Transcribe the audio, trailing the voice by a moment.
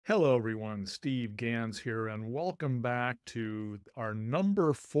Hello, everyone. Steve Gans here, and welcome back to our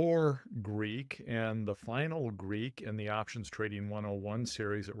number 4 Greek and the final Greek in the Options Trading 101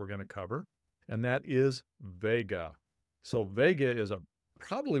 series that we're going to cover, and that is Vega. So Vega is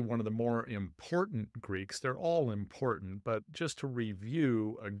probably one of the more important Greeks. They're all important, but just to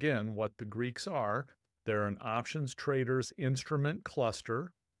review again what the Greeks are, they're an options traders instrument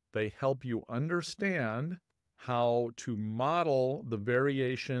cluster. They help you understand how to model the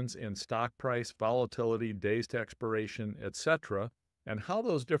variations in stock price, volatility, days to expiration, etc., and how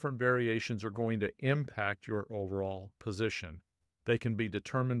those different variations are going to impact your overall position. They can be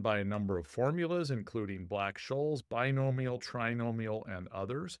determined by a number of formulas, including Black-Scholes, binomial, trinomial, and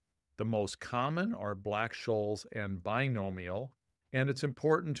others. The most common are Black-Scholes and binomial, and it's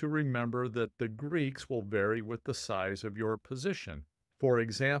important to remember that the Greeks will vary with the size of your position. For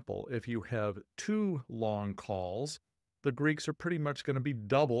example, if you have 2 long calls, the Greeks are pretty much going to be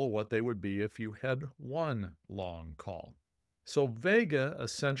double what they would be if you had 1 long call. So Vega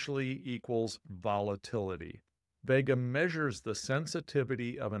essentially equals volatility. Vega measures the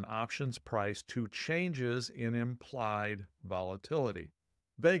sensitivity of an options price to changes in implied volatility.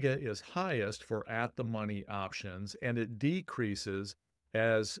 Vega is highest for at-the-money options, and it decreases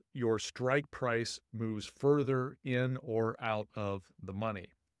as your strike price moves further in or out of the money.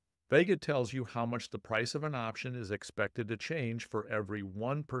 Vega tells you how much the price of an option is expected to change for every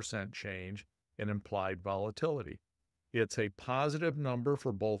 1% change in implied volatility. It's a positive number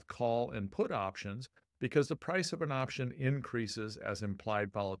for both call and put options because the price of an option increases as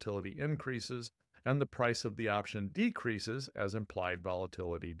implied volatility increases, and the price of the option decreases as implied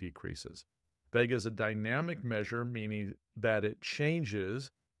volatility decreases. Vega is a dynamic measure, meaning that it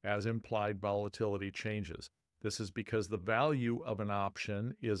changes as implied volatility changes. This is because the value of an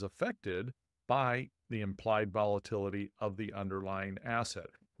option is affected by the implied volatility of the underlying asset.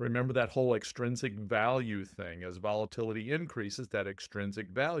 Remember that whole extrinsic value thing. As volatility increases, that extrinsic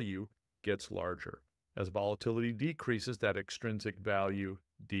value gets larger. As volatility decreases, that extrinsic value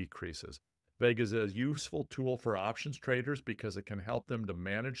decreases. Vega is a useful tool for options traders because it can help them to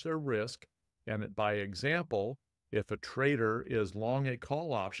manage their risk. And by example, if a trader is long a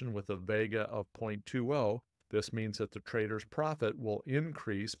call option with a Vega of 0.20, this means that the trader's profit will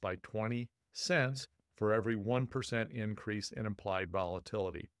increase by 20 cents for every 1% increase in implied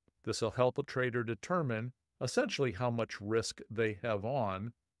volatility. This will help a trader determine essentially how much risk they have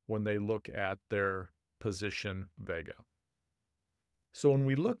on when they look at their position Vega. So when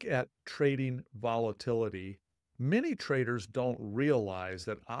we look at trading volatility, many traders don't realize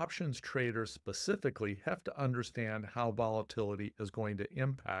that options traders specifically have to understand how volatility is going to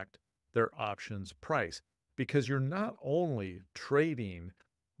impact their options price, because you're not only trading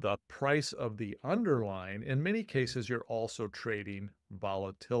the price of the underlying, in many cases, you're also trading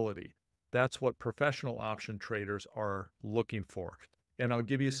volatility. That's what professional option traders are looking for. And I'll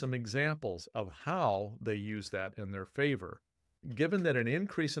give you some examples of how they use that in their favor. Given that an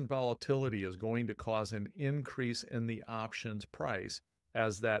increase in volatility is going to cause an increase in the options price,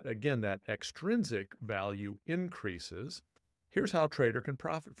 as that extrinsic value increases, here's how a trader can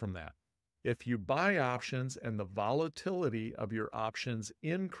profit from that. If you buy options and the volatility of your options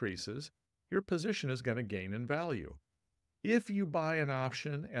increases, your position is going to gain in value. If you buy an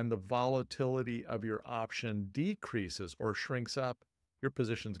option and the volatility of your option decreases or shrinks up, your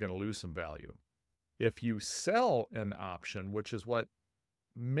position is going to lose some value. If you sell an option, which is what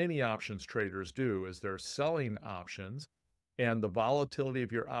many options traders do, is they're selling options and the volatility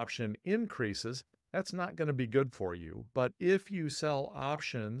of your option increases, that's not going to be good for you. But if you sell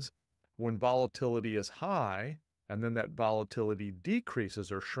options when volatility is high and then that volatility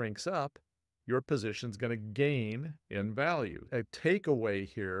decreases or shrinks up, your position is going to gain in value. A takeaway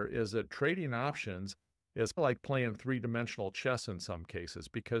here is that trading options is like playing three-dimensional chess in some cases,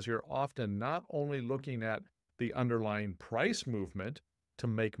 because you're often not only looking at the underlying price movement to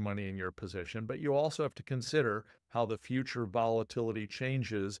make money in your position, but you also have to consider how the future volatility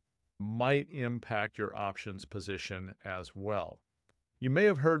changes might impact your options position as well. You may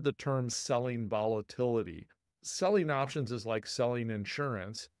have heard the term selling volatility. Selling options is like selling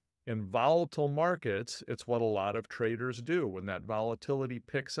insurance. In volatile markets, it's what a lot of traders do. When that volatility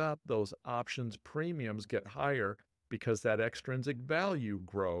picks up, those options premiums get higher because that extrinsic value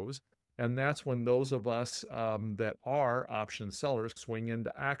grows. And that's when those of us that are option sellers swing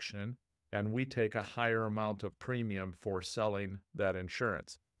into action, and we take a higher amount of premium for selling that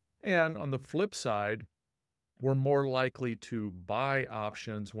insurance. And on the flip side, we're more likely to buy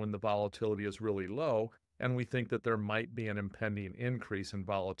options when the volatility is really low, and we think that there might be an impending increase in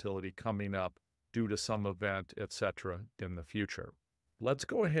volatility coming up due to some event, etc., in the future. Let's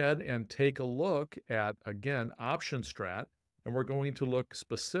go ahead and take a look at, again, OptionStrat, and we're going to look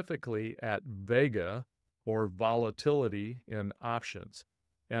specifically at Vega, or volatility in options.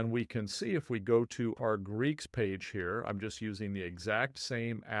 And we can see if we go to our Greeks page here, I'm just using the exact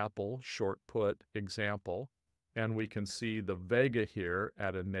same Apple short put example, and we can see the Vega here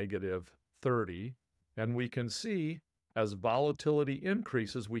at a negative 30, and we can see as volatility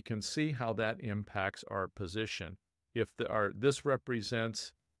increases, we can see how that impacts our position. If this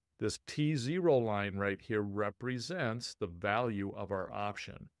represents, this T0 line right here represents the value of our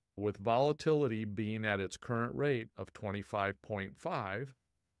option. With volatility being at its current rate of 25.5,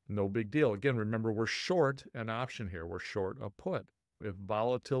 no big deal. Again, remember, we're short an option here. We're short a put. If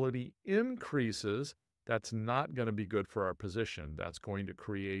volatility increases, that's not going to be good for our position. That's going to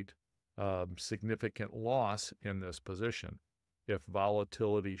create significant loss in this position. If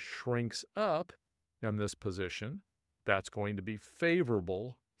volatility shrinks up in this position, that's going to be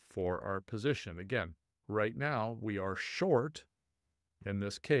favorable for our position. Again, right now we are short, in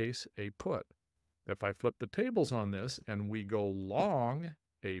this case, a put. If I flip the tables on this and we go long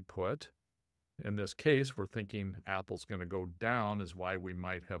a put, in this case, we're thinking Apple's going to go down is why we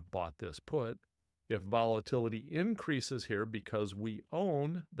might have bought this put. If volatility increases here because we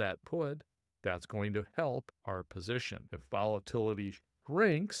own that put, that's going to help our position. If volatility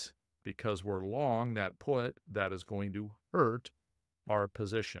shrinks because we're long that put, that is going to hurt our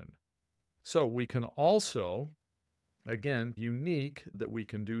position. So we can also, again, unique that we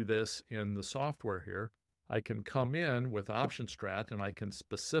can do this in the software here, I can come in with OptionStrat and I can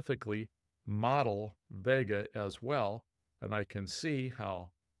specifically model Vega as well, and I can see how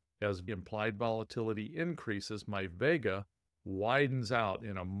as implied volatility increases, my Vega widens out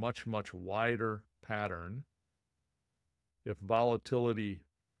in a much, much wider pattern. If volatility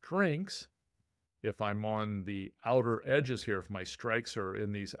shrinks, if I'm on the outer edges here, if my strikes are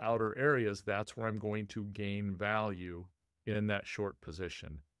in these outer areas, that's where I'm going to gain value in that short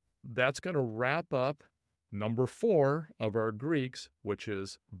position. That's going to wrap up number 4 of our Greeks, which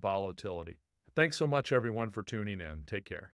is volatility. Thanks so much, everyone, for tuning in. Take care.